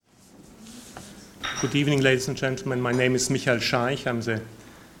Good evening, ladies and gentlemen. My name is Michael Schaich. I'm the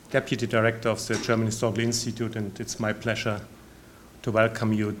Deputy Director of the German Historical Institute, and it's my pleasure to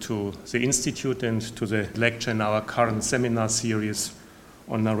welcome you to the Institute and to the lecture in our current seminar series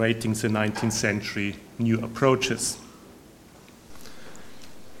on narrating the 19th century new approaches.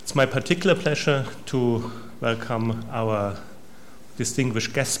 It's my particular pleasure to welcome our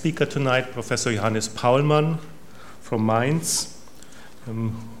distinguished guest speaker tonight, Professor Johannes Paulmann from Mainz,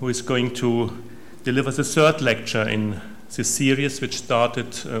 who is going to deliver the third lecture in this series, which started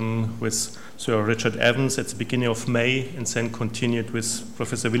with Sir Richard Evans at the beginning of May and then continued with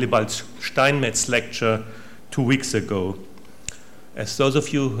Professor Willibald Steinmetz's lecture 2 weeks ago. As those of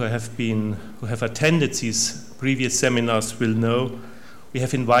you who have attended these previous seminars will know, we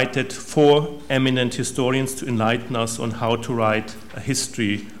have invited 4 eminent historians to enlighten us on how to write a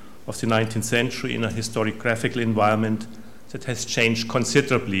history of the 19th century in a historiographical environment that has changed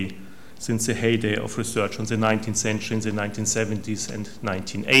considerably since the heyday of research on the 19th century in the 1970s and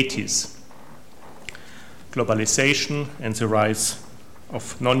 1980s. Globalization and the rise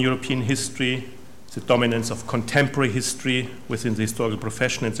of non-European history, the dominance of contemporary history within the historical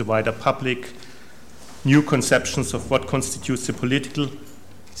profession and the wider public, new conceptions of what constitutes the political.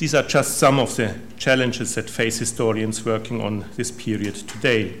 These are just some of the challenges that face historians working on this period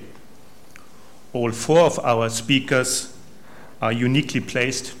today. All 4 of our speakers are uniquely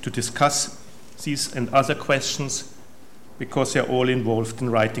placed to discuss these and other questions because they're all involved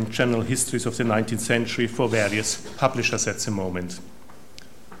in writing general histories of the 19th century for various publishers at the moment.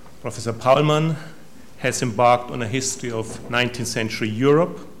 Professor Paulmann has embarked on a history of 19th century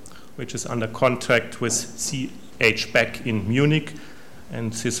Europe, which is under contract with C.H. Beck in Munich,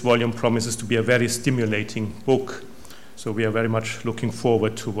 and this volume promises to be a very stimulating book. So we are very much looking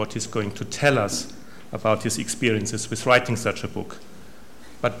forward to what he's going to tell us about his experiences with writing such a book.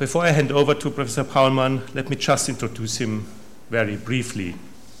 But before I hand over to Professor Paulmann, let me just introduce him very briefly.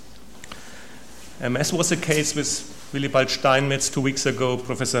 As was the case with Willibald Steinmetz 2 weeks ago,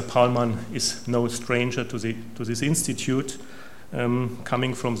 Professor Paulmann is no stranger to this institute,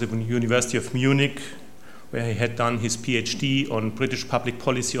 coming from the University of Munich, where he had done his PhD on British public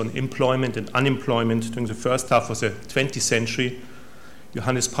policy on employment and unemployment during the first half of the 20th century.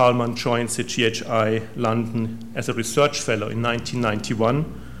 Johannes Paulmann joined the GHI London as a research fellow in 1991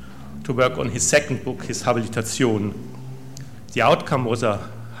 to work on his second book, his Habilitation. The outcome was a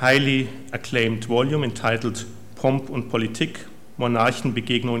highly acclaimed volume entitled Pomp und Politik,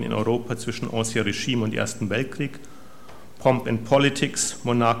 Monarchenbegegnungen in Europa zwischen Ancien Regime und Ersten Weltkrieg, Pomp and Politics,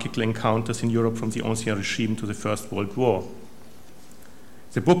 Monarchical Encounters in Europe from the Ancien Regime to the First World War.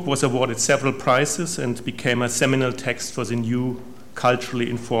 The book was awarded several prizes and became a seminal text for the new culturally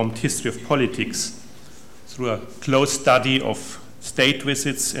informed history of politics. Through a close study of state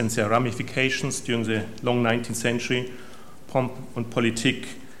visits and their ramifications during the long 19th century, Pomp und Politik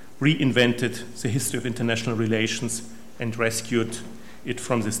reinvented the history of international relations and rescued it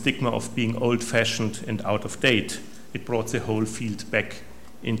from the stigma of being old-fashioned and out of date. It brought the whole field back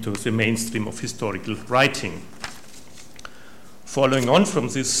into the mainstream of historical writing. Following on from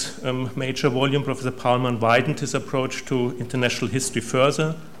this major volume, Professor Paulmann widened his approach to international history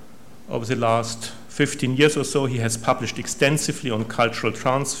further. Over the last 15 years or so, he has published extensively on cultural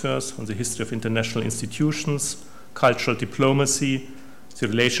transfers, on the history of international institutions, cultural diplomacy, the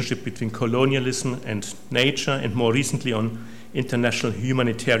relationship between colonialism and nature, and more recently on international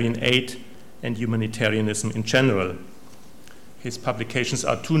humanitarian aid and humanitarianism in general. His publications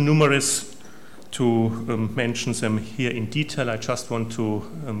are too numerous to mention them here in detail. I just want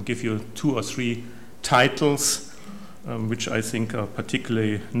to give you 2 or 3 titles which I think are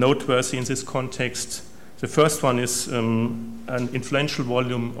particularly noteworthy in this context. The first one is an influential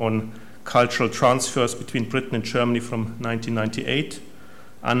volume on cultural transfers between Britain and Germany from 1998,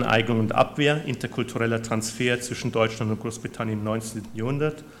 Aneignung und Abwehr, interkultureller Transfer zwischen Deutschland und Großbritannien im 19.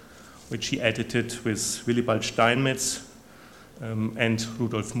 Jahrhundert, which he edited with Willibald Steinmetz and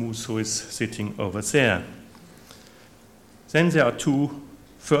Rudolf Moos, who is sitting over there. Then there are 2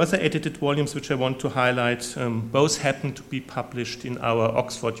 further edited volumes which I want to highlight. Both happen to be published in our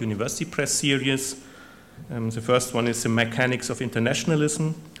Oxford University Press series. The first one is The Mechanics of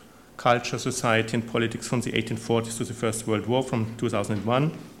Internationalism, Culture, Society and Politics from the 1840s to the First World War from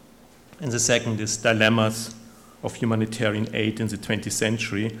 2001. And the second is Dilemmas of Humanitarian Aid in the 20th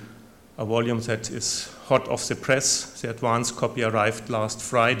Century, a volume that is hot off the press. The advance copy arrived last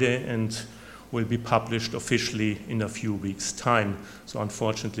Friday and will be published officially in a few weeks' time. So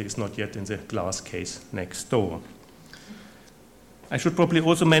unfortunately, it's not yet in the glass case next door. I should probably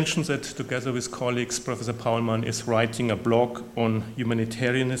also mention that together with colleagues, Professor Paulmann is writing a blog on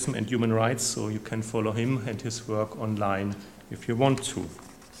humanitarianism and human rights, so you can follow him and his work online if you want to.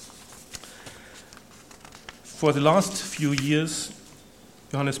 For the last few years,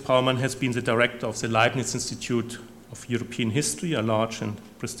 Johannes Paulmann has been the director of the Leibniz Institute of European History, a large and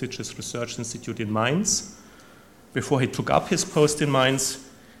prestigious research institute in Mainz. Before he took up his post in Mainz,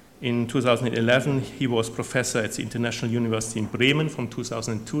 in 2011, he was professor at the International University in Bremen from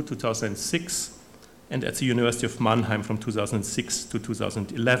 2002 to 2006 and at the University of Mannheim from 2006 to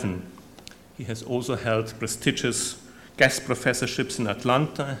 2011. He has also held prestigious guest professorships in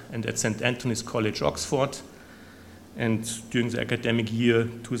Atlanta and at St. Anthony's College, Oxford. And during the academic year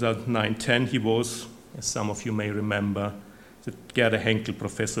 2009-10, he was, as some of you may remember, the Gerda Henkel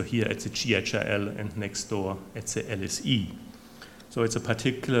professor here at the GHRL and next door at the LSE. So it's a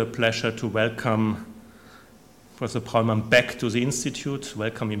particular pleasure to welcome Professor Paulmann back to the Institute,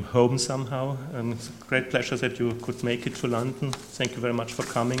 welcome him home somehow. It's a great pleasure that you could make it to London. Thank you very much for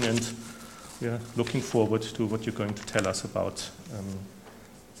coming, and we are looking forward to what you're going to tell us about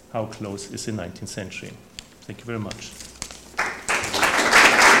how close is the 19th century. Thank you very much.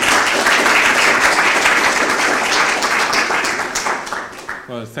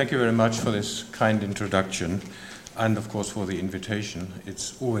 Well, thank you very much for this kind introduction. And of course for the invitation.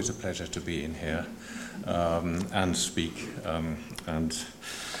 It's always a pleasure to be in here and speak. And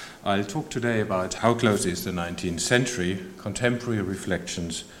I'll talk today about how close is the 19th century, contemporary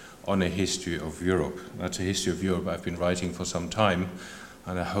reflections on a history of Europe. That's a history of Europe I've been writing for some time,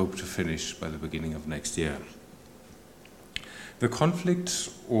 and I hope to finish by the beginning of next year. The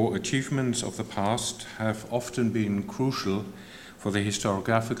conflicts or achievements of the past have often been crucial for the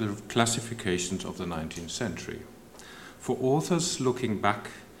historiographical classifications of the 19th century. For authors looking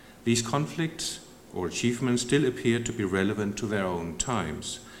back, these conflicts or achievements still appear to be relevant to their own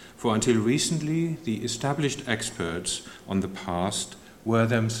times, for until recently, the established experts on the past were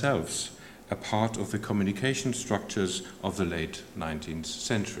themselves a part of the communication structures of the late 19th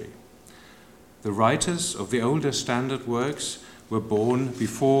century. The writers of the older standard works were born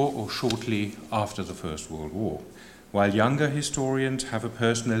before or shortly after the First World War, while younger historians have a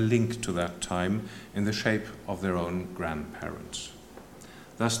personal link to that time in the shape of their own grandparents.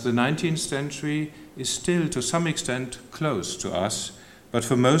 Thus, the 19th century is still, to some extent, close to us, but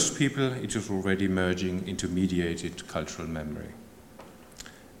for most people, it is already merging into mediated cultural memory.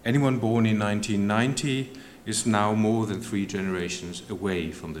 Anyone born in 1990 is now more than 3 generations away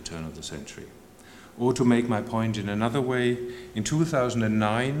from the turn of the century. Or to make my point in another way, in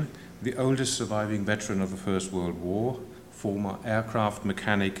 2009, the oldest surviving veteran of the First World War, former aircraft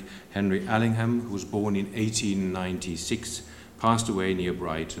mechanic Henry Allingham, who was born in 1896, passed away near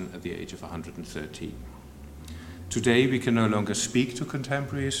Brighton at the age of 113. Today, we can no longer speak to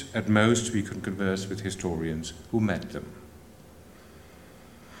contemporaries. At most, we can converse with historians who met them.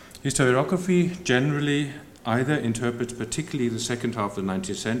 Historiography generally either interprets particularly the second half of the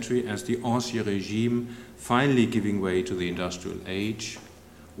 19th century as the Ancien Régime finally giving way to the industrial age,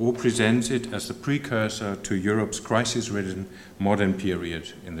 or presents it as the precursor to Europe's crisis-ridden modern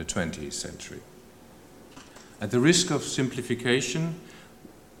period in the 20th century. At the risk of simplification,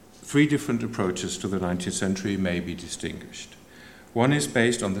 3 different approaches to the 19th century may be distinguished. One is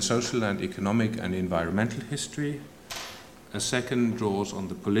based on the social and economic and environmental history. A second draws on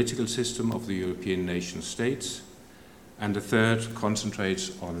the political system of the European nation-states. And a third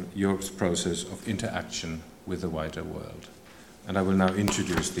concentrates on Europe's process of interaction with the wider world. And I will now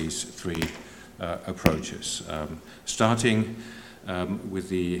introduce these 3 approaches, starting with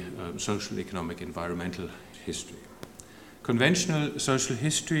the social, economic, environmental history. Conventional social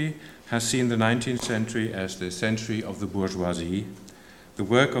history has seen the 19th century as the century of the bourgeoisie. The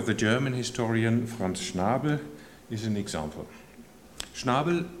work of the German historian Franz Schnabel is an example.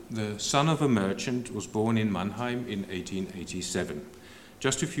 Schnabel, the son of a merchant, was born in Mannheim in 1887.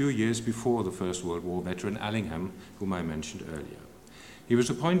 Just a few years before the First World War veteran Allingham, whom I mentioned earlier. He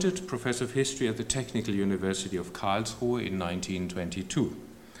was appointed professor of history at the Technical University of Karlsruhe in 1922,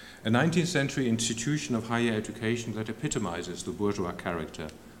 a 19th century institution of higher education that epitomizes the bourgeois character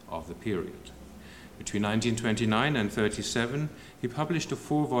of the period. Between 1929 and 1937, he published a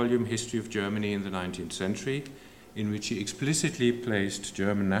 4-volume history of Germany in the 19th century, in which he explicitly placed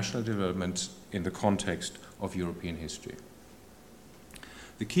German national developments in the context of European history.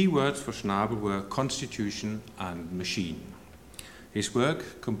 The key words for Schnabel were constitution and machine. His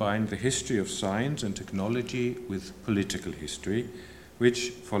work combined the history of science and technology with political history,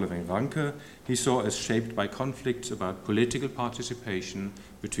 which, following Ranke, he saw as shaped by conflicts about political participation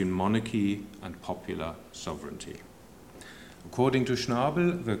between monarchy and popular sovereignty. According to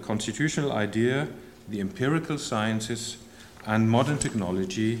Schnabel, the constitutional idea, the empirical sciences, and modern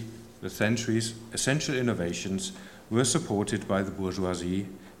technology, the century's essential innovations, were supported by the bourgeoisie,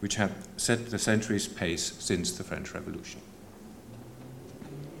 which had set the century's pace since the French Revolution.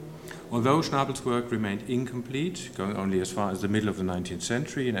 Although Schnabel's work remained incomplete, going only as far as the middle of the 19th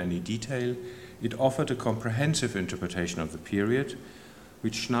century in any detail, it offered a comprehensive interpretation of the period,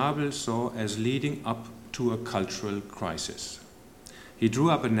 which Schnabel saw as leading up to a cultural crisis. He drew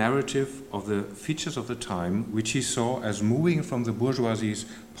up a narrative of the features of the time, which he saw as moving from the bourgeoisie's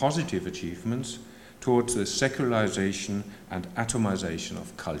positive achievements towards the secularization and atomization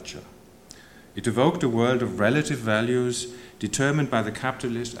of culture. It evoked a world of relative values determined by the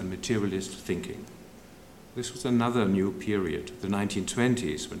capitalist and materialist thinking. This was another new period, the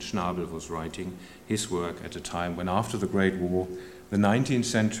 1920s, when Schnabel was writing his work at a time when, after the Great War, the 19th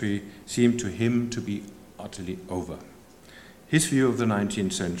century seemed to him to be utterly over. His view of the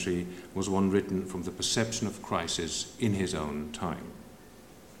 19th century was one written from the perception of crisis in his own time.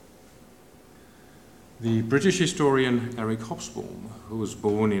 The British historian Eric Hobsbawm, who was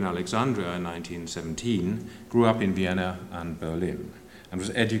born in Alexandria in 1917, grew up in Vienna and Berlin, and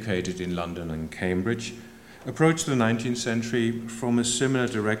was educated in London and Cambridge, approached the 19th century from a similar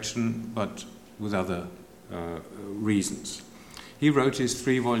direction, but with other reasons. He wrote his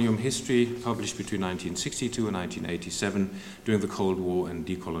 3-volume history, published between 1962 and 1987, during the Cold War and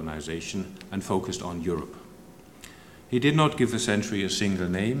decolonization, and focused on Europe. He did not give the century a single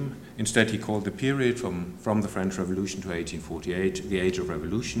name. Instead, he called the period from the French Revolution to 1848 the Age of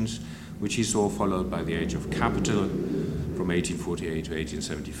Revolutions, which he saw followed by the Age of Capital from 1848 to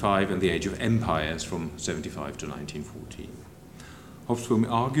 1875, and the Age of Empires from 75 to 1914. Hobsbawm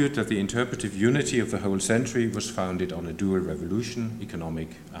argued that the interpretive unity of the whole century was founded on a dual revolution, economic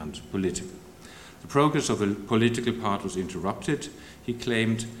and political. The progress of the political part was interrupted, he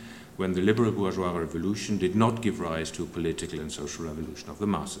claimed, when the liberal bourgeois revolution did not give rise to a political and social revolution of the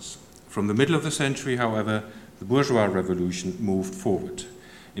masses. From the middle of the century, however, the bourgeois revolution moved forward.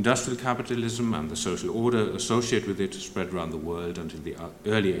 Industrial capitalism and the social order associated with it spread around the world until the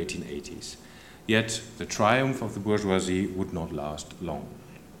early 1880s. Yet the triumph of the bourgeoisie would not last long.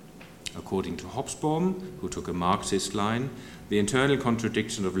 According to Hobsbawm, who took a Marxist line, the internal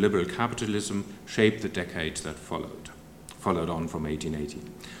contradiction of liberal capitalism shaped the decades that followed on from 1880.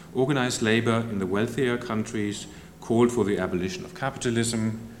 Organized labor in the wealthier countries called for the abolition of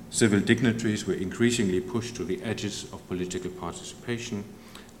capitalism. Civil dignitaries were increasingly pushed to the edges of political participation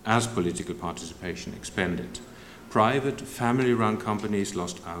as political participation expanded. Private, family-run companies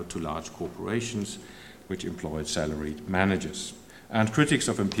lost out to large corporations, which employed salaried managers. And critics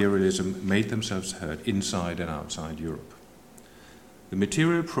of imperialism made themselves heard inside and outside Europe. The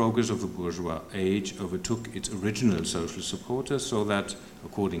material progress of the bourgeois age overtook its original social supporters, so that,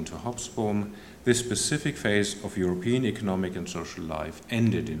 according to Hobsbawm, this specific phase of European economic and social life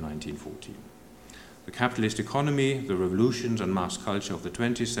ended in 1914. The capitalist economy, the revolutions and mass culture of the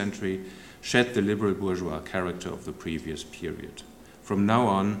 20th century shed the liberal bourgeois character of the previous period. From now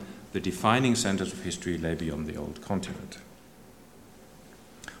on, the defining centers of history lay beyond the old continent.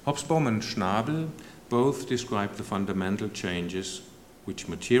 Hobsbawm and Schnabel both described the fundamental changes which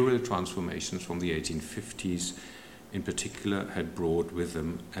material transformations from the 1850s in particular had brought with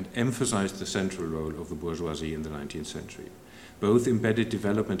them, and emphasized the central role of the bourgeoisie in the 19th century. Both embedded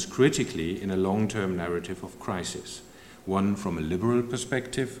developments critically in a long-term narrative of crisis, one from a liberal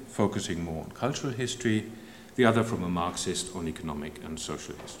perspective, focusing more on cultural history, the other from a Marxist on economic and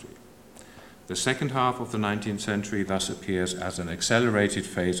social history. The second half of the 19th century thus appears as an accelerated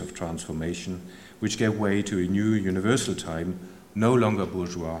phase of transformation, which gave way to a new universal time, no longer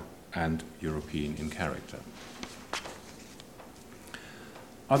bourgeois and European in character.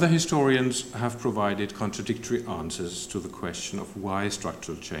 Other historians have provided contradictory answers to the question of why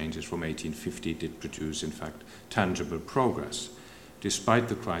structural changes from 1850 did produce, in fact, tangible progress, despite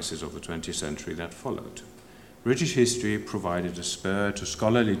the crisis of the 20th century that followed. British history provided a spur to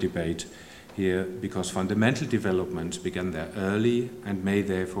scholarly debate here because fundamental developments began there early and many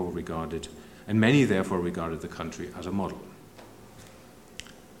therefore regarded the country as a model.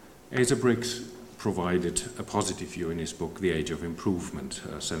 Asa Briggs provided a positive view in his book, The Age of Improvement,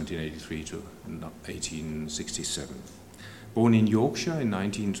 1783 to 1867. Born in Yorkshire in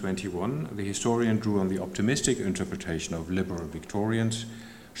 1921, the historian drew on the optimistic interpretation of liberal Victorians,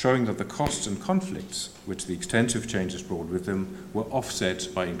 showing that the costs and conflicts which the extensive changes brought with them were offset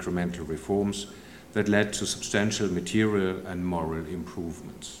by incremental reforms that led to substantial material and moral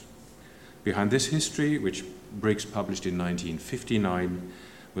improvements. Behind this history, which Briggs published in 1959,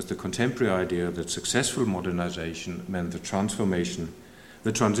 was the contemporary idea that successful modernization meant the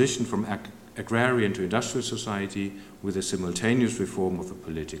transition from agrarian to industrial society with a simultaneous reform of the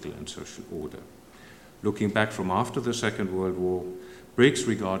political and social order. Looking back from after the Second World War, Briggs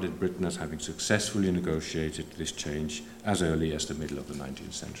regarded Britain as having successfully negotiated this change as early as the middle of the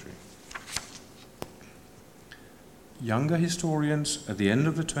 19th century. Younger historians at the end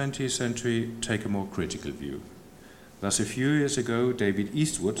of the 20th century take a more critical view. Thus, a few years ago, David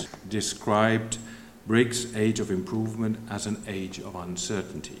Eastwood described Briggs' age of improvement as an age of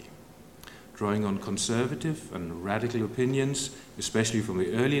uncertainty. Drawing on conservative and radical opinions, especially from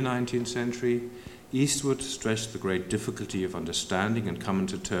the early 19th century, Eastwood stressed the great difficulty of understanding and coming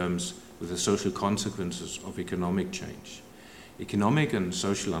to terms with the social consequences of economic change. Economic and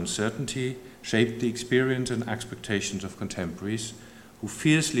social uncertainty shaped the experience and expectations of contemporaries who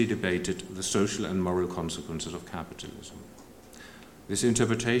fiercely debated the social and moral consequences of capitalism. This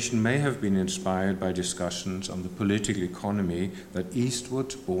interpretation may have been inspired by discussions on the political economy that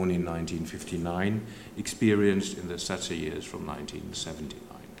Eastwood, born in 1959, experienced in the Thatcher years from 1979.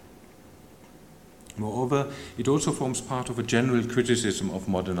 Moreover, it also forms part of a general criticism of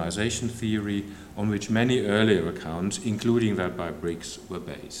modernization theory on which many earlier accounts, including that by Briggs, were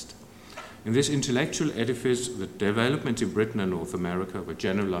based. In this intellectual edifice, the developments in Britain and North America were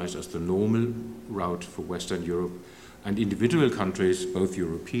generalized as the normal route for Western Europe, and individual countries, both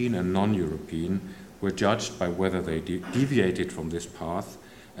European and non-European, were judged by whether they deviated from this path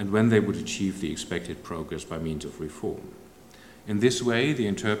and when they would achieve the expected progress by means of reform. In this way, the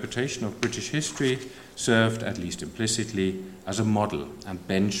interpretation of British history served, at least implicitly, as a model and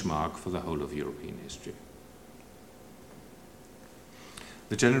benchmark for the whole of European history.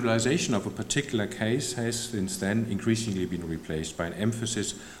 The generalization of a particular case has since then increasingly been replaced by an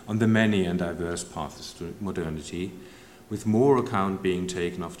emphasis on the many and diverse paths to modernity, with more account being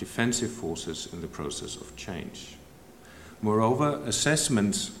taken of defensive forces in the process of change. Moreover,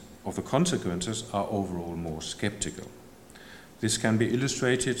 assessments of the consequences are overall more skeptical. This can be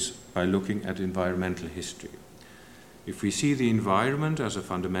illustrated by looking at environmental history. If we see the environment as a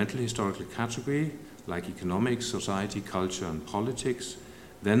fundamental historical category, like economics, society, culture, and politics,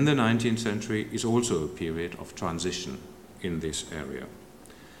 then the 19th century is also a period of transition in this area.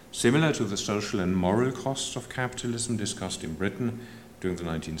 Similar to the social and moral costs of capitalism discussed in Britain during the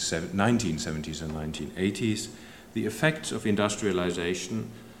 1970s and 1980s, the effects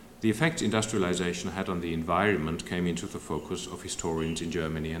industrialization had on the environment came into the focus of historians in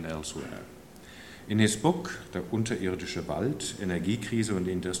Germany and elsewhere. In his book, Der unterirdische Wald, Energiekrise und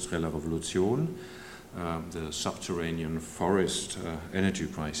industrielle Revolution, the subterranean forest, energy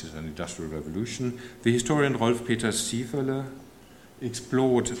crisis and industrial revolution, the historian Rolf Peter Sieferle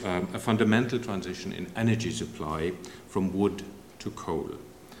explored a fundamental transition in energy supply from wood to coal.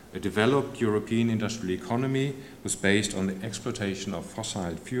 A developed European industrial economy was based on the exploitation of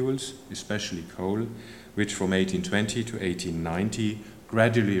fossil fuels, especially coal, which from 1820 to 1890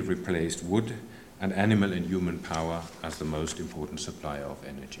 gradually replaced wood and animal and human power as the most important supplier of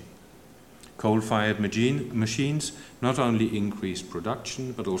energy. Coal-fired machines not only increased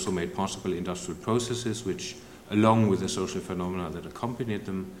production, but also made possible industrial processes which, along with the social phenomena that accompanied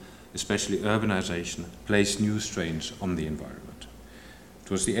them, especially urbanization, placed new strains on the environment.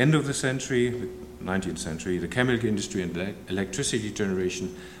 Towards the end of the century, the 19th century, the chemical industry and electricity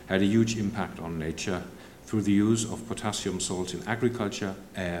generation had a huge impact on nature through the use of potassium salts in agriculture,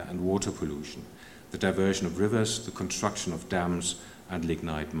 air and water pollution, the diversion of rivers, the construction of dams, and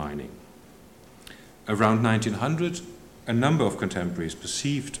lignite mining. Around 1900, a number of contemporaries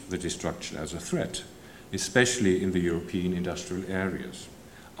perceived the destruction as a threat, especially in the European industrial areas.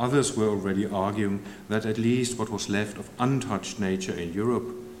 Others were already arguing that at least what was left of untouched nature in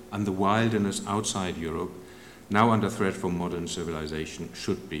Europe and the wilderness outside Europe, now under threat from modern civilization,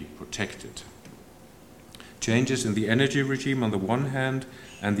 should be protected. Changes in the energy regime on the one hand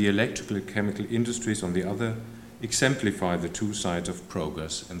and the electrical and chemical industries on the other exemplify the two sides of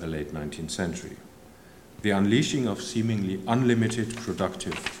progress in the late 19th century. The unleashing of seemingly unlimited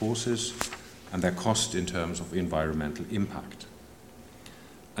productive forces and their cost in terms of environmental impact.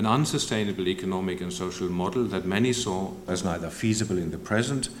 An unsustainable economic and social model that many saw as neither feasible in the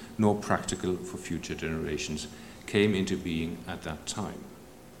present nor practical for future generations came into being at that time.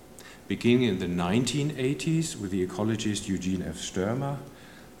 Beginning in the 1980s with the ecologist Eugene F. Sturmer,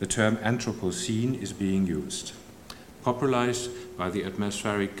 the term Anthropocene is being used. Popularized by the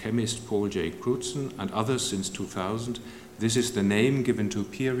atmospheric chemist Paul J. Crutzen and others since 2000, this is the name given to a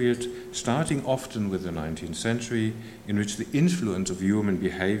period starting often with the 19th century in which the influence of human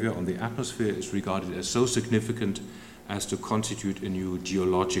behavior on the atmosphere is regarded as so significant as to constitute a new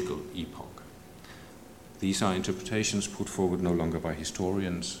geological epoch. These are interpretations put forward no longer by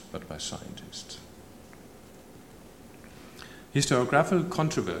historians, but by scientists. Historiographical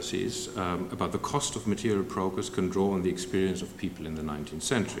controversies about the cost of material progress can draw on the experience of people in the 19th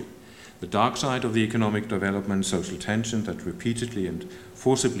century. The dark side of the economic development, social tension that repeatedly and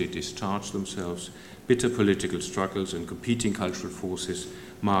forcibly discharged themselves, bitter political struggles and competing cultural forces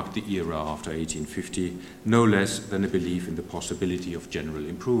marked the era after 1850, no less than a belief in the possibility of general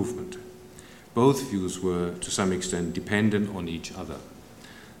improvement. Both views were, to some extent, dependent on each other.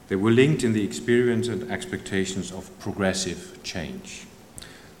 They were linked in the experience and expectations of progressive change.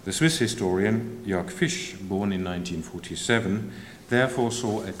 The Swiss historian Jörg Fisch, born in 1947, therefore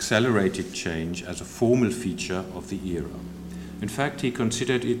saw accelerated change as a formal feature of the era. In fact, he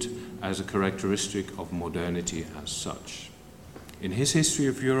considered it as a characteristic of modernity as such. In his History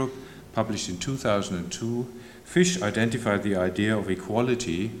of Europe, published in 2002, Fisch identified the idea of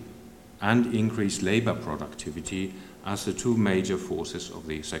equality and increased labor productivity as the two major forces of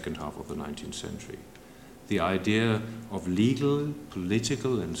the second half of the 19th century. The idea of legal,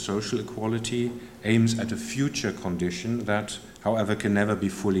 political, and social equality aims at a future condition that, however, can never be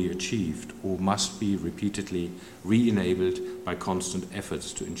fully achieved or must be repeatedly re-enabled by constant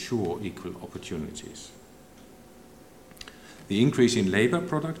efforts to ensure equal opportunities. The increase in labor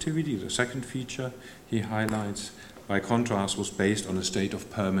productivity, the second feature he highlights, by contrast, was based on a state of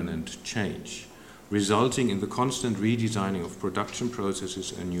permanent change, resulting in the constant redesigning of production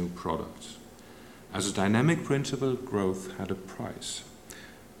processes and new products. As a dynamic principle, growth had a price,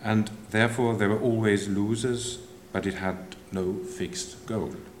 and therefore there were always losers, but it had no fixed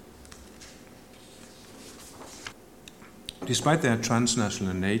goal. Despite their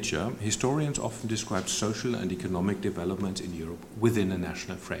transnational nature, historians often describe social and economic developments in Europe within a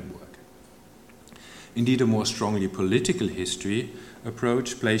national framework. Indeed, a more strongly political history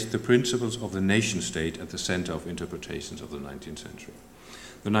approach placed the principles of the nation-state at the center of interpretations of the 19th century.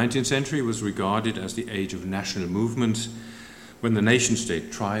 The 19th century was regarded as the age of national movements, when the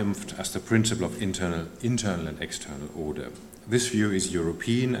nation-state triumphed as the principle of internal and external order. This view is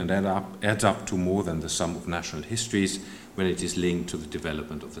European and adds up to more than the sum of national histories when it is linked to the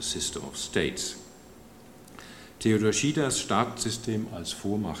development of the system of states. Theodor Schieder's Staatssystem als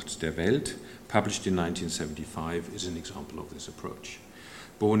Vormacht der Welt, published in 1975, is an example of this approach.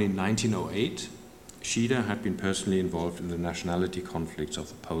 Born in 1908, Schieder had been personally involved in the nationality conflicts of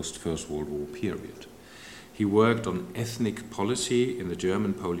the post-First World War period. He worked on ethnic policy in the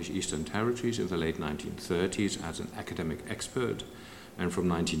German-Polish Eastern Territories in the late 1930s as an academic expert, and from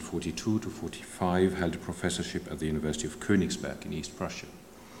 1942 to 1945 held a professorship at the University of Königsberg in East Prussia.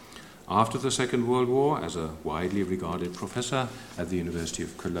 After the Second World War, as a widely regarded professor at the University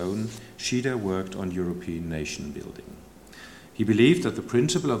of Cologne, Schieder worked on European nation building. He believed that the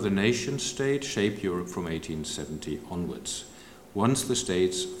principle of the nation-state shaped Europe from 1870 onwards, once the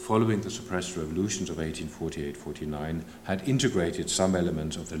states, following the suppressed revolutions of 1848-49, had integrated some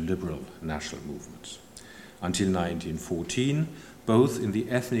elements of the liberal national movements. Until 1914, both in the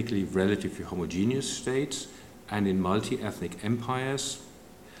ethnically relatively homogeneous states and in multi-ethnic empires,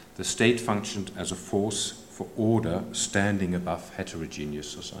 the state functioned as a force for order standing above heterogeneous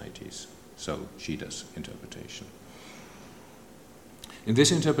societies. So, Schieder's interpretation. In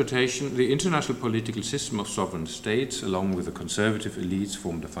this interpretation, the international political system of sovereign states, along with the conservative elites,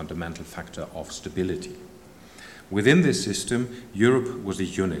 formed a fundamental factor of stability. Within this system, Europe was a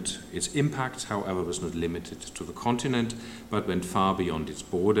unit. Its impact, however, was not limited to the continent, but went far beyond its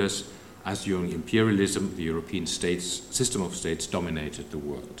borders, as during imperialism, the European system of states dominated the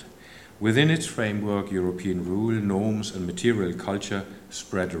world. Within its framework, European rule, norms, and material culture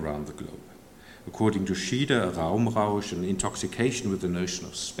spread around the globe. According to Schieder, a Raumrausch, an intoxication with the notion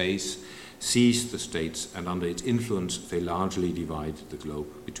of space, seized the states, and under its influence, they largely divided the globe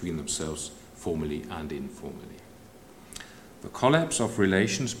between themselves, formally and informally. The collapse of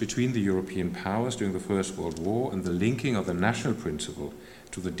relations between the European powers during the First World War and the linking of the national principle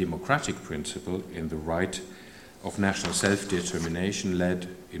to the democratic principle in the right of national self-determination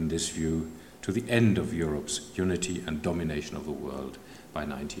led, in this view, to the end of Europe's unity and domination of the world by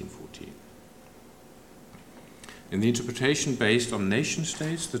 1914. In the interpretation based on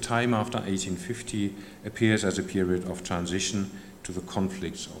nation-states, the time after 1850 appears as a period of transition to the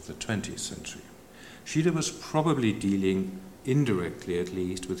conflicts of the 20th century. Schieder was probably dealing, indirectly at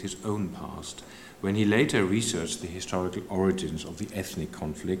least, with his own past, when he later researched the historical origins of the ethnic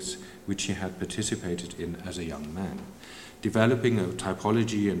conflicts which he had participated in as a young man, developing a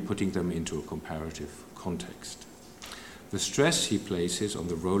typology and putting them into a comparative context. The stress he places on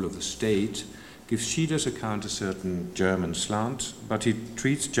the role of the state gives Schieder's account a certain German slant, but he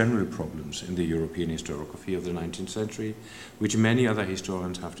treats general problems in the European historiography of the 19th century, which many other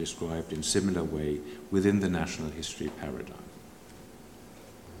historians have described in similar way within the national history paradigm.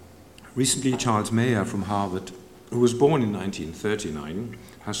 Recently, Charles Mayer from Harvard, who was born in 1939,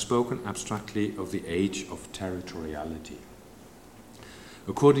 has spoken abstractly of the age of territoriality.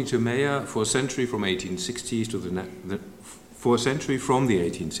 According to Mayer, for a century from the 1860s,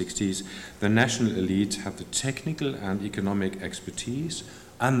 the national elites had the technical and economic expertise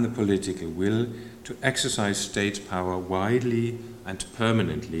and the political will to exercise state power widely and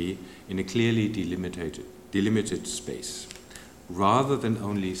permanently in a clearly delimited space, rather than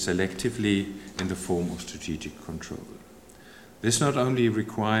only selectively in the form of strategic control. This not only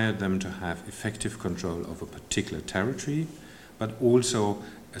required them to have effective control of a particular territory, but also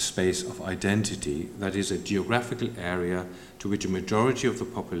a space of identity, that is, a geographical area to which a majority of the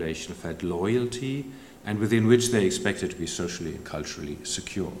population felt loyalty and within which they expected to be socially and culturally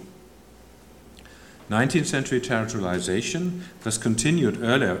secure. 19th century territorialization thus continued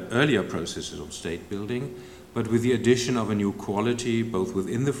earlier processes of state building, but with the addition of a new quality both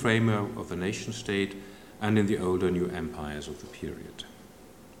within the framework of the nation state and in the older new empires of the period.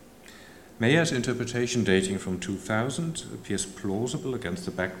 Mayer's interpretation, dating from 2000, appears plausible against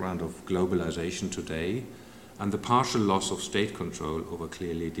the background of globalization today and the partial loss of state control over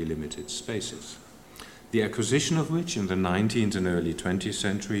clearly delimited spaces, the acquisition of which in the 19th and early 20th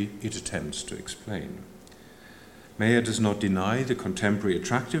century it attempts to explain. Mayer does not deny the contemporary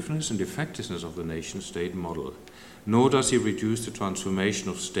attractiveness and effectiveness of the nation-state model, nor does he reduce the transformation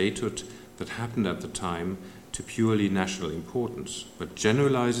of statehood that happened at the time to purely national importance, but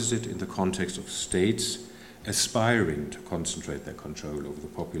generalizes it in the context of states aspiring to concentrate their control over the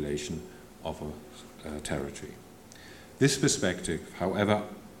population of a territory. This perspective, however,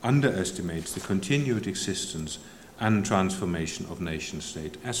 underestimates the continued existence and transformation of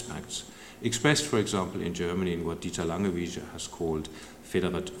nation-state aspects, expressed, for example, in Germany in what Dieter Langewiesche has called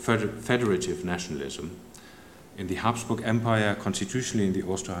federative nationalism, in the Habsburg Empire, constitutionally in the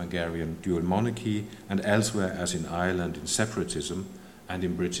Austro-Hungarian dual monarchy, and elsewhere as in Ireland in separatism, and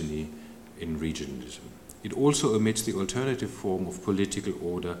in Brittany in regionalism. It also omits the alternative form of political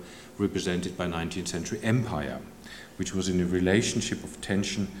order represented by 19th century empire, which was in a relationship of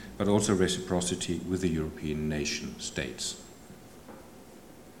tension but also reciprocity with the European nation states.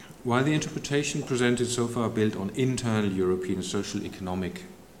 While the interpretation presented so far built on internal European social, economic,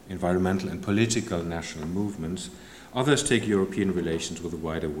 environmental and political national movements, others take European relations with the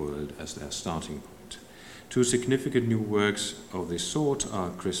wider world as their starting point. Two significant new works of this sort are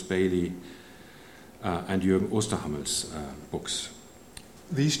Chris Bailey and Jürgen Osterhammel's books.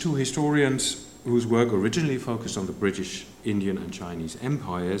 These two historians, whose work originally focused on the British, Indian and Chinese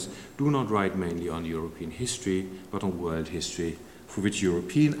empires, do not write mainly on European history, but on world history, for which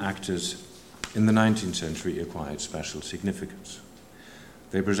European actors in the 19th century acquired special significance.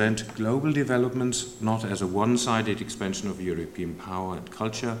 They present global developments not as a one-sided expansion of European power and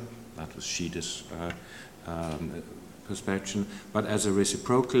culture, that was Schieder's perception, but as a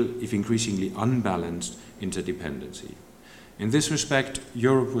reciprocal, if increasingly unbalanced, interdependency. In this respect,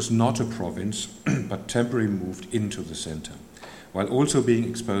 Europe was not a province, but temporarily moved into the center, while also being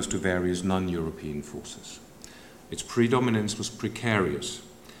exposed to various non-European forces. Its predominance was precarious.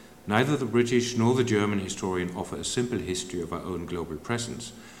 Neither the British nor the German historian offer a simple history of our own global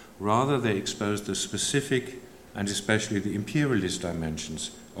presence. Rather, they expose the specific and especially the imperialist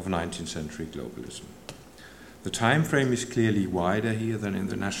dimensions of 19th century globalism. The time frame is clearly wider here than in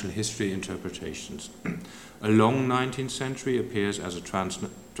the national history interpretations. A long 19th century appears as a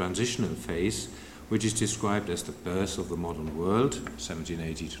transitional phase, which is described as the birth of the modern world,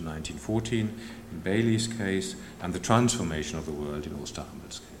 1780 to 1914 in Bailey's case, and the transformation of the world in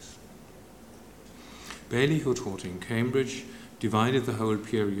Osterhammel's case. Bailey, who taught in Cambridge, divided the whole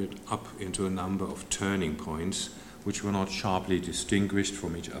period up into a number of turning points, which were not sharply distinguished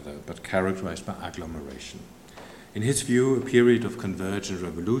from each other, but characterized by agglomeration. In his view, a period of convergent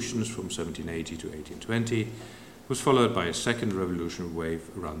revolutions from 1780 to 1820 was followed by a second revolutionary wave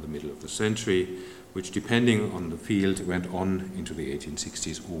around the middle of the century, which, depending on the field, went on into the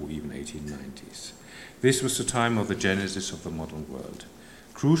 1860s or even 1890s. This was the time of the genesis of the modern world.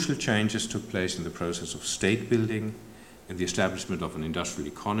 Crucial changes took place in the process of state building, in the establishment of an industrial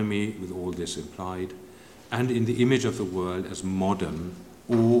economy with all this implied, and in the image of the world as modern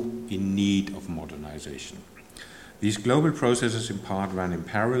or in need of modernization. These global processes in part ran in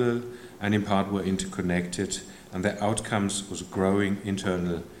parallel and in part were interconnected, and their outcomes was growing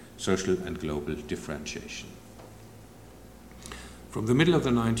internal social and global differentiation. From the middle of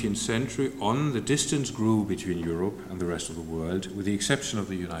the 19th century on, the distance grew between Europe and the rest of the world, with the exception of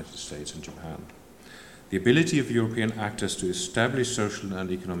the United States and Japan. The ability of European actors to establish social and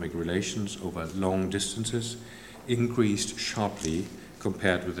economic relations over long distances increased sharply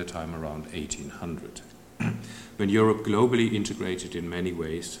compared with the time around 1800, when Europe globally integrated in many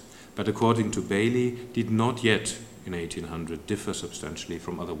ways, but according to Bailey, did not yet in 1800 differ substantially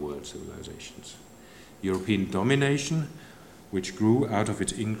from other world civilizations. European domination, which grew out of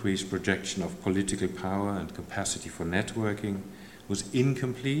its increased projection of political power and capacity for networking, was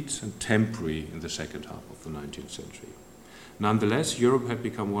incomplete and temporary in the second half of the 19th century. Nonetheless, Europe had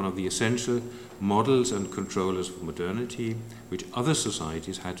become one of the essential models and controllers of modernity, which other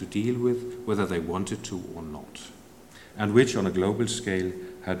societies had to deal with whether they wanted to or not, and which on a global scale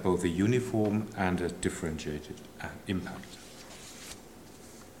had both a uniform and a differentiated impact.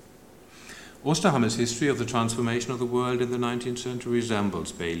 Osterhammer's history of the transformation of the world in the 19th century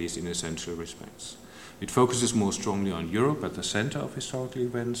resembles Bailey's in essential respects. It focuses more strongly on Europe at the center of historical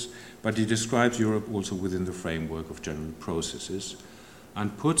events, but it describes Europe also within the framework of general processes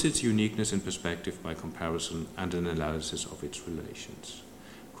and puts its uniqueness in perspective by comparison and an analysis of its relations.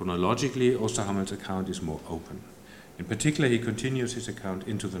 Chronologically, Osterhammer's account is more open. In particular, he continues his account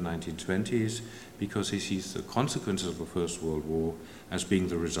into the 1920s because he sees the consequences of the First World War as being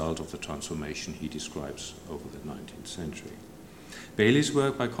the result of the transformation he describes over the 19th century. Bailey's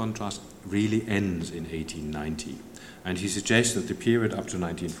work, by contrast, really ends in 1890, and he suggests that the period up to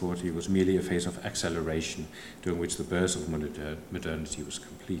 1940 was merely a phase of acceleration during which the birth of modernity was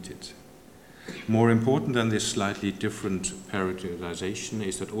completed. More important than this slightly different periodization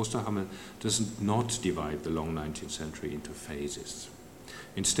is that Osterhammer does not divide the long 19th century into phases.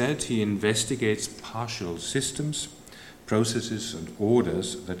 Instead, he investigates partial systems, processes, and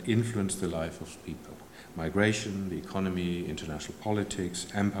orders that influence the life of people. Migration, the economy, international politics,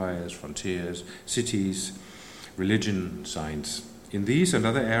 empires, frontiers, cities, religion, science. In these and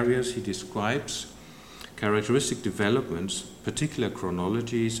other areas, he describes characteristic developments, particular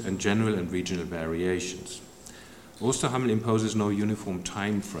chronologies, and general and regional variations. Osterhammer imposes no uniform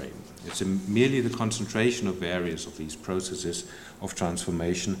time frame. It's merely the concentration of various of these processes of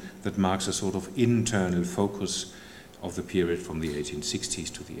transformation that marks a sort of internal focus of the period from the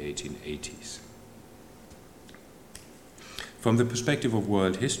 1860s to the 1880s. From the perspective of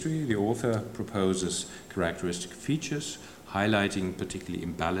world history, the author proposes characteristic features, highlighting particularly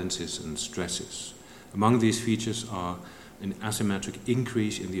imbalances and stresses. Among these features are an asymmetric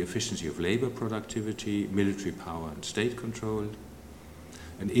increase in the efficiency of labor productivity, military power and state control,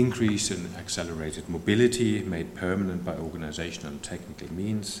 an increase in accelerated mobility made permanent by organizational and technical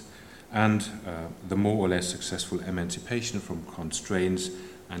means, and the more or less successful emancipation from constraints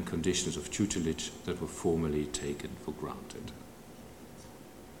and conditions of tutelage that were formerly taken for granted.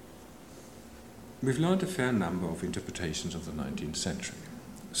 We've learned a fair number of interpretations of the 19th century,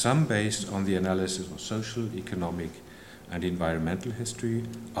 some based on the analysis of social, economic, and environmental history,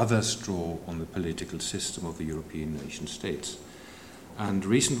 others draw on the political system of the European nation-states, and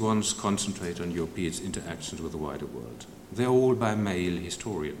recent ones concentrate on Europe's interactions with the wider world. They're all by male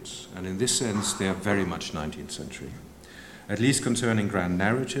historians, and in this sense they are very much 19th century. At least concerning grand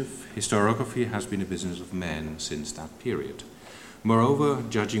narrative, historiography has been a business of men since that period. Moreover,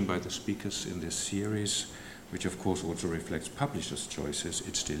 judging by the speakers in this series, which of course also reflects publishers' choices,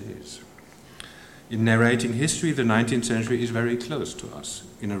 it still is. In narrating history, the 19th century is very close to us,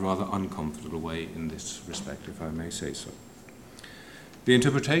 in a rather uncomfortable way in this respect, if I may say so. The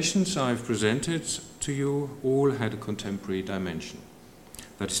interpretations I've presented to you all had a contemporary dimension.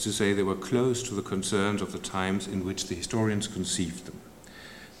 That is to say, they were close to the concerns of the times in which the historians conceived them,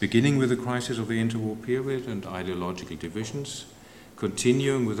 beginning with the crisis of the interwar period and ideological divisions,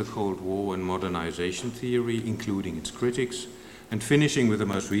 continuing with the Cold War and modernization theory, including its critics, and finishing with the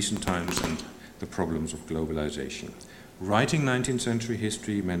most recent times and the problems of globalization. Writing 19th century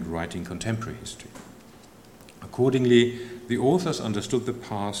history meant writing contemporary history. Accordingly, the authors understood the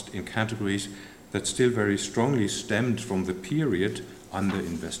past in categories that still very strongly stemmed from the period under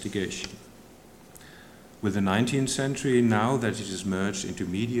investigation. Will the 19th century, now that it is merged into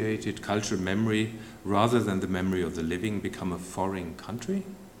mediated cultural memory rather than the memory of the living, become a foreign country?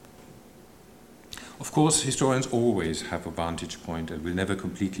 Of course, historians always have a vantage point and will never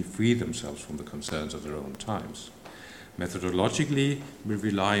completely free themselves from the concerns of their own times. Methodologically, we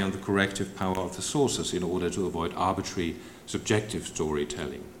rely on the corrective power of the sources in order to avoid arbitrary, subjective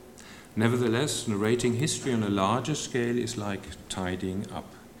storytelling. Nevertheless, narrating history on a larger scale is like tidying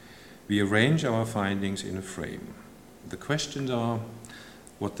up. We arrange our findings in a frame. The questions are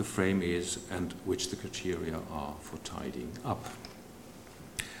what the frame is and which the criteria are for tidying up.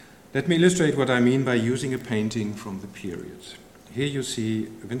 Let me illustrate what I mean by using a painting from the period. Here you see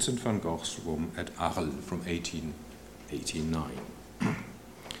Vincent van Gogh's room at Arles from 1889.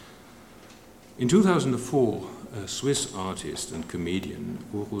 In 2004, a Swiss artist and comedian,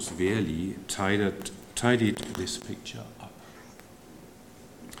 Urus Verli, tidied this picture up.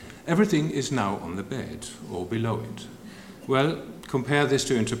 Everything is now on the bed or below it. Well, compare this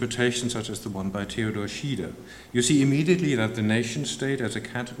to interpretations such as the one by Theodor Schieder. You see immediately that the nation-state as a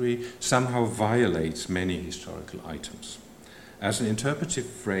category somehow violates many historical items. As an interpretive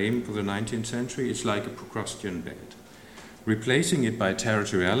frame for the 19th century, it's like a Procrustean bed. Replacing it by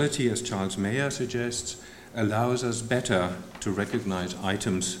territoriality, as Charles Mayer suggests, allows us better to recognize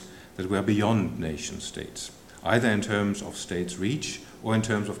items that were beyond nation-states, either in terms of states' reach or in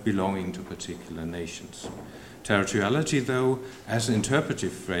terms of belonging to particular nations. Territoriality, though, as an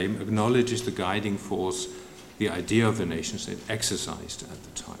interpretive frame, acknowledges the guiding force the idea of the nation-state exercised at the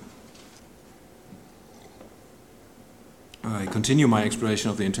time. I continue my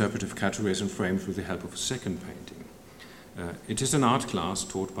exploration of the interpretive categories and frames with the help of a second painting. It is an art class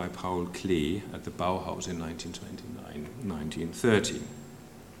taught by Paul Klee at the Bauhaus in 1929-1930.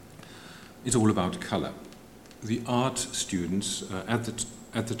 It's all about color. The art students at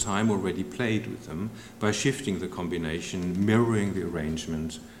the time already played with them by shifting the combination, mirroring the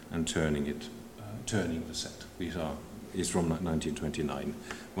arrangement, and turning the set. Is from 1929,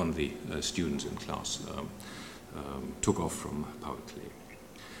 one of the students in class took off from Paul Klee.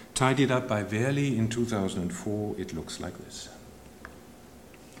 Tidied up by Verli in 2004, it looks like this.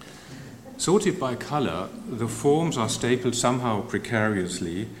 Sorted by color, the forms are stapled somehow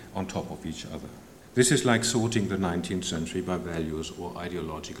precariously on top of each other. This is like sorting the 19th century by values or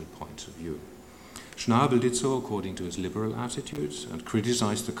ideological points of view. Schnabel did so according to his liberal attitudes and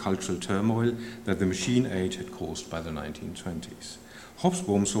criticized the cultural turmoil that the machine age had caused by the 1920s.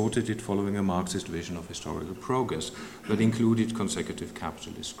 Hobsbawm sorted it following a Marxist vision of historical progress that included consecutive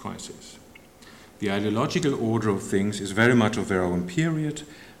capitalist crises. The ideological order of things is very much of their own period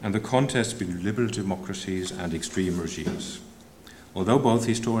and the contest between liberal democracies and extreme regimes. Although both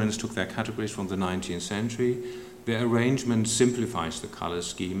historians took their categories from the 19th century, their arrangement simplifies the color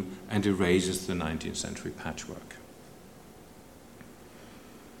scheme and erases the 19th century patchwork.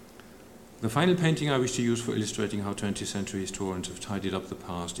 The final painting I wish to use for illustrating how 20th century historians have tidied up the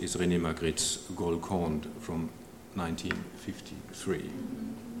past is René Magritte's Golconde from 1953.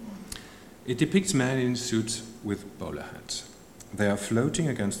 It depicts men in suits with bowler hats. They are floating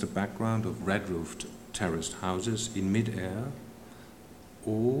against the background of red-roofed terraced houses in mid-air,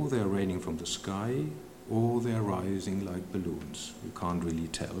 or they're raining from the sky, or they're rising like balloons. You can't really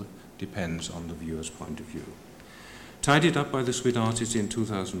tell, depends on the viewer's point of view. Tidied up by the Swiss artist in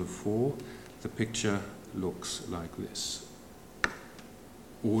 2004, the picture looks like this,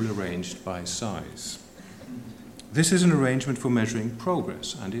 all arranged by size. This is an arrangement for measuring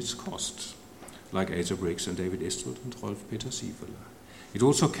progress and its costs, like Asa Briggs and David Eastwood and Rolf Peter Sieveler. It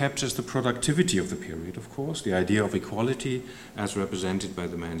also captures the productivity of the period, of course, the idea of equality as represented by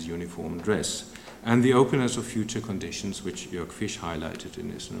the man's uniform dress, and the openness of future conditions which Jörg Fisch highlighted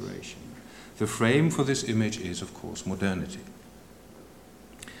in his narration. The frame for this image is, of course, modernity.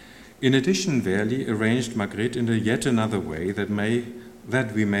 In addition, Verli arranged Magritte in yet another way that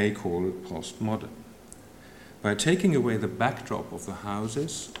we may call postmodern. By taking away the backdrop of the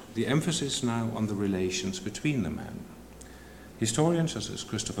houses, the emphasis now on the relations between the men. Historians such as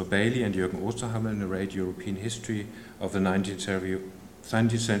Christopher Bailey and Jürgen Osterhammer narrate European history of the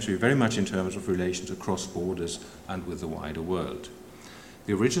 19th century very much in terms of relations across borders and with the wider world.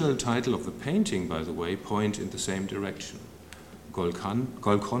 The original title of the painting, by the way, points in the same direction.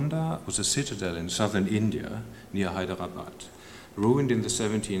 Golconda was a citadel in southern India near Hyderabad, ruined in the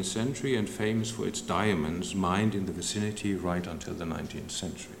 17th century and famous for its diamonds mined in the vicinity right until the 19th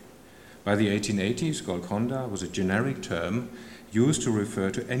century. By the 1880s, Golconda was a generic term used to refer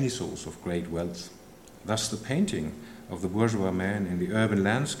to any source of great wealth. Thus, the painting of the bourgeois man in the urban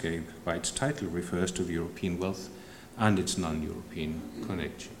landscape by its title refers to the European wealth and its non-European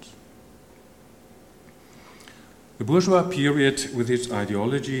connections. The bourgeois period, with its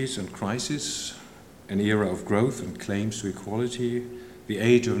ideologies and crises, an era of growth and claims to equality, the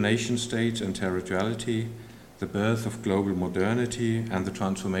age of nation-states and territoriality, the birth of global modernity, and the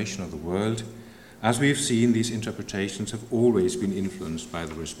transformation of the world, as we've seen, these interpretations have always been influenced by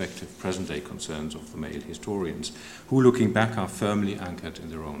the respective present-day concerns of the male historians, who, looking back, are firmly anchored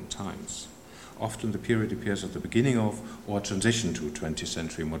in their own times. Often the period appears at the beginning of or transition to 20th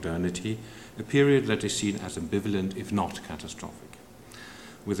century modernity, a period that is seen as ambivalent, if not catastrophic.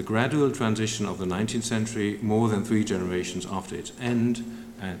 With the gradual transition of the 19th century, more than 3 generations after its end,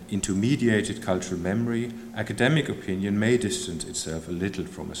 into mediated cultural memory, academic opinion may distance itself a little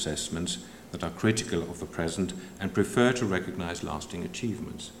from assessments that are critical of the present and prefer to recognize lasting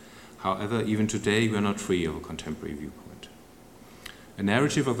achievements. However, even today we are not free of a contemporary viewpoint. A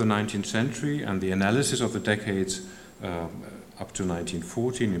narrative of the 19th century and the analysis of the decades up to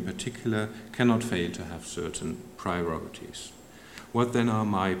 1914 in particular cannot fail to have certain priorities. What then are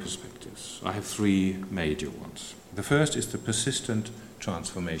my perspectives? I have three major ones. The first is the persistent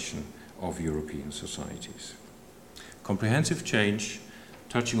transformation of European societies. Comprehensive change,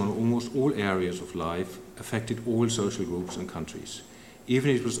 touching on almost all areas of life, affected all social groups and countries, even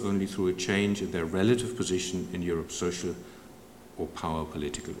if it was only through a change in their relative position in Europe's social or power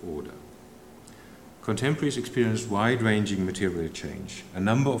political order. Contemporaries experienced wide-ranging material change. A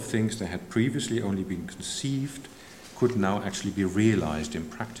number of things that had previously only been conceived could now actually be realized in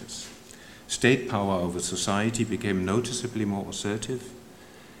practice. State power over society became noticeably more assertive.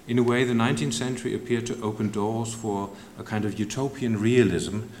 In a way, the 19th century appeared to open doors for a kind of utopian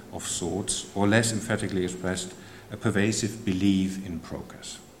realism of sorts, or less emphatically expressed, a pervasive belief in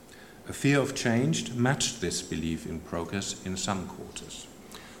progress. A fear of change matched this belief in progress in some quarters.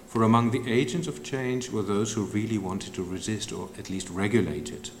 For among the agents of change were those who really wanted to resist or at least regulate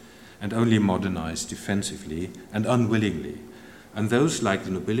it, and only modernized defensively and unwillingly, and those like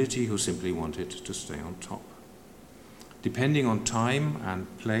the nobility who simply wanted to stay on top. Depending on time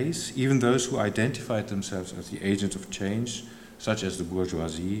and place, even those who identified themselves as the agents of change, such as the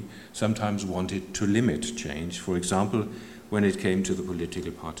bourgeoisie, sometimes wanted to limit change, for example, when it came to the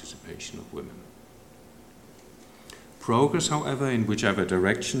political participation of women. Progress, however, in whichever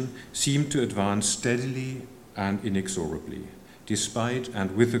direction, seemed to advance steadily and inexorably, despite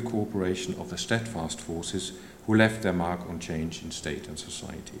and with the cooperation of the steadfast forces who left their mark on change in state and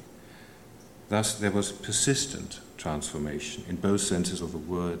society. Thus, there was persistent transformation in both senses of the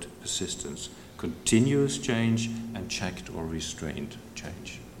word persistence, continuous change and checked or restrained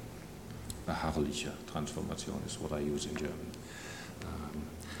change. Beharrliche Transformation is what I use in German.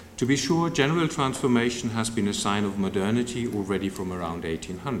 To be sure, general transformation has been a sign of modernity already from around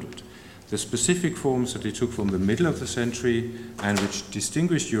 1800. The specific forms that it took from the middle of the century and which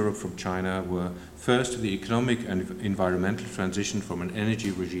distinguished Europe from China were first the economic and environmental transition from an energy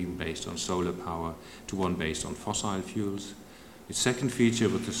regime based on solar power to one based on fossil fuels. Its second feature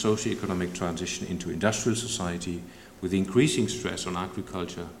was the socio-economic transition into industrial society with increasing stress on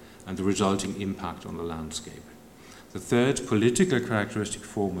agriculture and the resulting impact on the landscape. The third political characteristic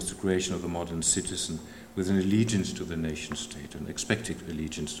form was the creation of the modern citizen with an allegiance to the nation-state, an expected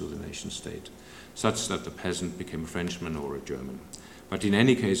allegiance to the nation-state, such that the peasant became a Frenchman or a German, but in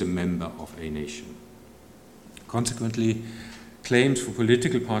any case a member of a nation. Consequently, claims for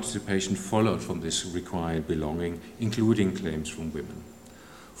political participation followed from this required belonging, including claims from women.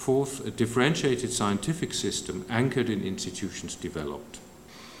 Fourth, a differentiated scientific system anchored in institutions developed.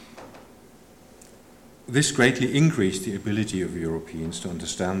 This greatly increased the ability of Europeans to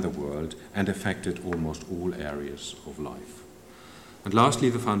understand the world and affected almost all areas of life. And lastly,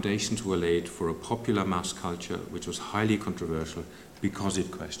 the foundations were laid for a popular mass culture which was highly controversial because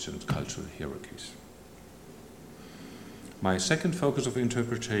it questioned cultural hierarchies. My second focus of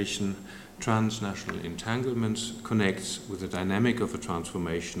interpretation, transnational entanglements, connects with the dynamic of a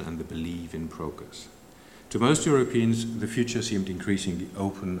transformation and the belief in progress. To most Europeans, the future seemed increasingly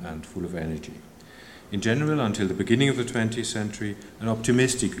open and full of energy. In general, until the beginning of the 20th century, an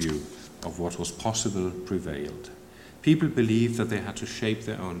optimistic view of what was possible prevailed. People believed that they had to shape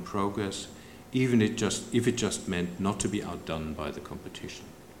their own progress, even if it just meant not to be outdone by the competition.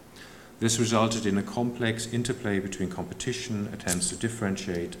 This resulted in a complex interplay between competition, attempts to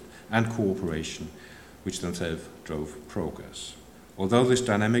differentiate, and cooperation, which themselves drove progress. Although this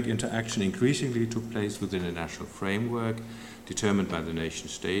dynamic interaction increasingly took place within a national framework, determined by the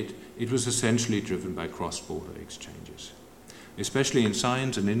nation-state, it was essentially driven by cross-border exchanges. Especially in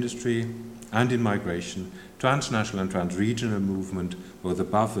science and industry and in migration, transnational and transregional movement, both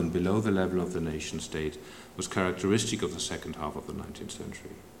above and below the level of the nation-state, was characteristic of the second half of the 19th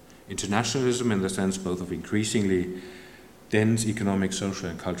century. Internationalism, in the sense both of increasingly dense economic, social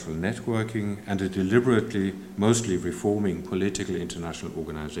and cultural networking and a deliberately, mostly reforming political international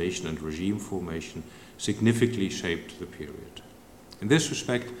organization and regime formation, significantly shaped the period. In this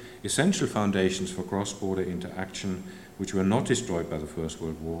respect, essential foundations for cross-border interaction, which were not destroyed by the First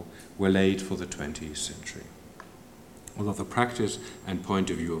World War, were laid for the 20th century. Although the practice and point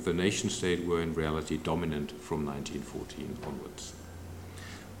of view of the nation-state were in reality dominant from 1914 onwards.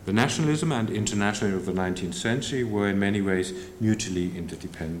 The nationalism and internationalism of the 19th century were in many ways mutually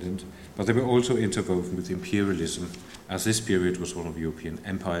interdependent, but they were also interwoven with imperialism, as this period was one of European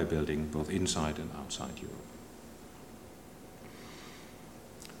empire building both inside and outside Europe.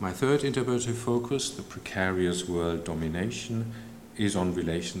 My third interpretive focus, the precarious world domination, is on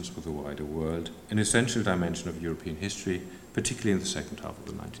relations with the wider world, an essential dimension of European history, particularly in the second half of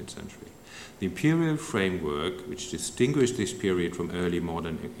the 19th century. The imperial framework, which distinguished this period from early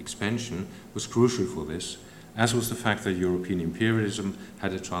modern expansion, was crucial for this, as was the fact that European imperialism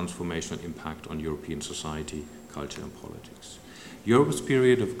had a transformational impact on European society, culture, and politics. Europe's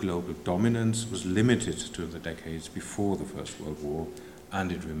period of global dominance was limited to the decades before the First World War,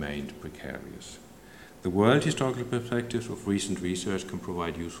 and it remained precarious. The world historical perspectives of recent research can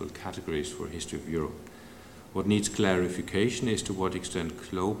provide useful categories for a history of Europe. What needs clarification is to what extent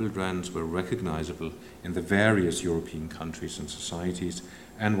global trends were recognizable in the various European countries and societies,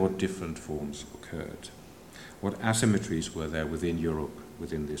 and what different forms occurred. What asymmetries were there within Europe,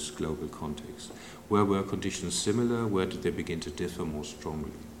 within this global context? Where were conditions similar? Where did they begin to differ more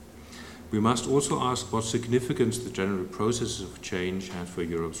strongly? We must also ask what significance the general processes of change had for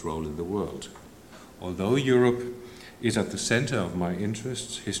Europe's role in the world. Although Europe is at the center of my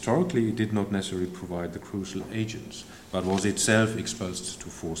interests, historically it did not necessarily provide the crucial agents, but was itself exposed to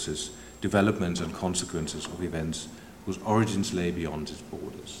forces, developments and consequences of events whose origins lay beyond its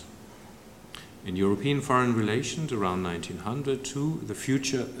borders. In European foreign relations around 1900 too, the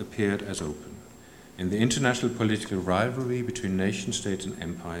future appeared as open. In the international political rivalry between nation-states and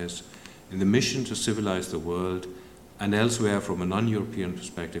empires, in the mission to civilize the world, and elsewhere from a non-European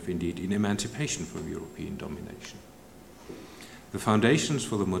perspective, indeed, in emancipation from European domination. The foundations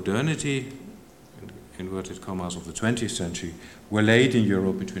for the modernity, in inverted commas, of the 20th century were laid in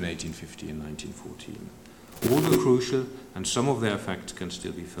Europe between 1850 and 1914. All were crucial, and some of their effects can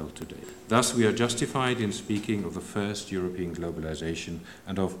still be felt today. Thus, we are justified in speaking of the first European globalization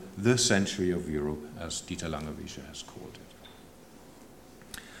and of the century of Europe, as Dieter Langewiesche has called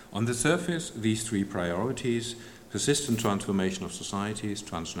it. On the surface, these three priorities, persistent transformation of societies,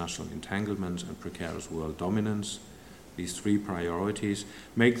 transnational entanglements, and precarious world dominance, these three priorities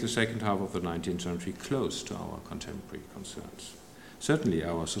make the second half of the 19th century close to our contemporary concerns. Certainly,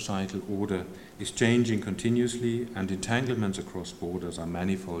 our societal order is changing continuously, and entanglements across borders are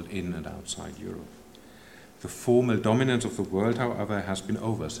manifold in and outside Europe. The formal dominance of the world, however, has been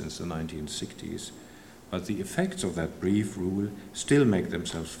over since the 1960s, but the effects of that brief rule still make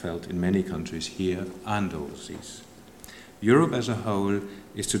themselves felt in many countries here and overseas. Europe as a whole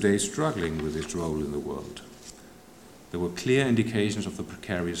is today struggling with its role in the world. There were clear indications of the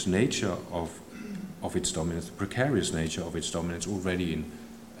precarious nature of its dominance, already in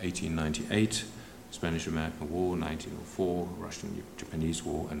 1898, Spanish-American War, 1904, Russian-Japanese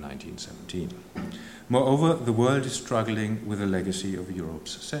War, and 1917. Moreover, the world is struggling with the legacy of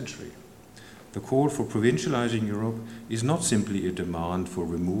Europe's century. The call for provincializing Europe is not simply a demand for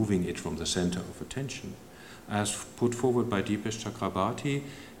removing it from the center of attention. As put forward by Dipesh Chakrabarty,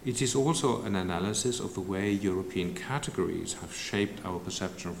 it is also an analysis of the way European categories have shaped our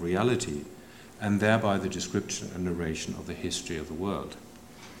perception of reality, and thereby the description and narration of the history of the world.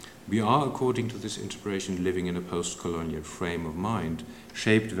 We are, according to this interpretation, living in a post-colonial frame of mind,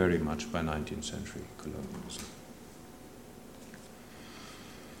 shaped very much by 19th century colonialism.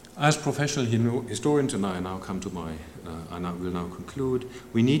 As professional historians, and I now come to will now conclude,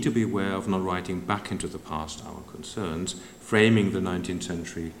 we need to be aware of not writing back into the past our concerns, framing the 19th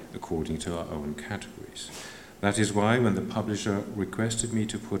century according to our own categories. That is why when the publisher requested me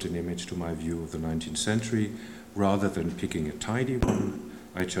to put an image to my view of the 19th century, rather than picking a tidy one,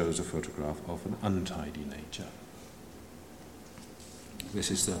 I chose a photograph of an untidy nature. This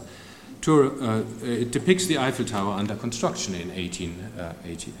is the tour. It depicts the Eiffel Tower under construction in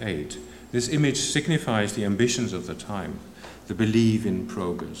 1888. This image signifies the ambitions of the time, the belief in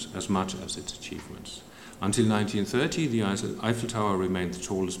progress as much as its achievements. Until 1930, the Eiffel Tower remained the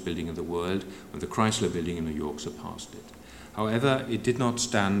tallest building in the world, when the Chrysler Building in New York surpassed it. However, it did not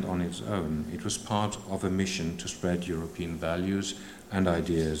stand on its own. It was part of a mission to spread European values and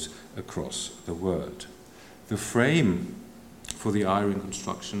ideas across the world. The frame for the iron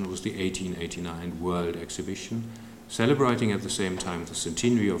construction was the 1889 World Exhibition, celebrating at the same time the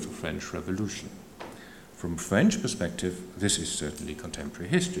centenary of the French Revolution. From a French perspective, this is certainly contemporary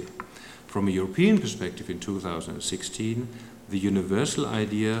history. From a European perspective in 2016, the universal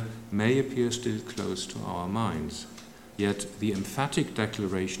idea may appear still close to our minds. Yet the emphatic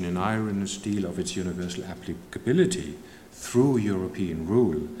declaration in iron and steel of its universal applicability through European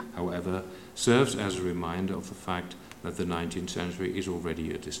rule, however, serves as a reminder of the fact that the 19th century is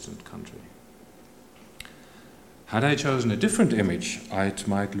already a distant country. Had I chosen a different image, it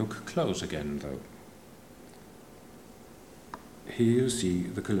might look close again, though. Here you see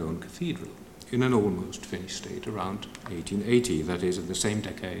the Cologne Cathedral in an almost finished state around 1880, that is, in the same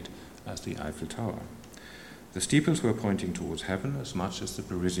decade as the Eiffel Tower. The steeples were pointing towards heaven as much as the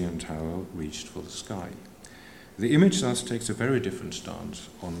Parisian tower reached for the sky. The image thus takes a very different stance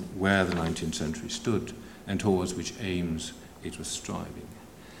on where the 19th century stood and towards which aims it was striving.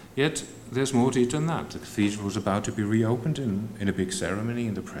 Yet there's more to it than that. The cathedral was about to be reopened in a big ceremony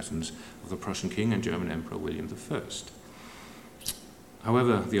in the presence of the Prussian king and German Emperor William I.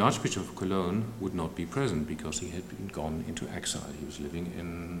 However, the Archbishop of Cologne would not be present because he had been gone into exile. He was living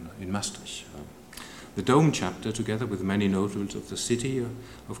in Maastricht. The Dome chapter, together with many notables of the city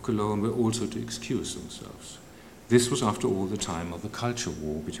of Cologne, were also to excuse themselves. This was, after all, the time of the culture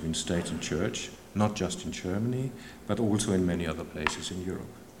war between state and church, not just in Germany, but also in many other places in Europe.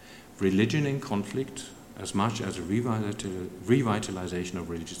 Religion in conflict, as much as a revitalization of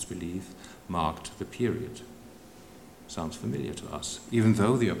religious belief, marked the period. Sounds familiar to us, even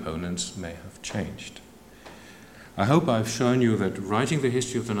though the opponents may have changed. I hope I've shown you that writing the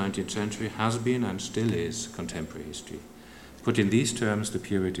history of the 19th century has been and still is contemporary history. Put in these terms, the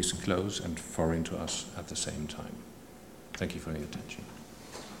period is close and foreign to us at the same time. Thank you for your attention.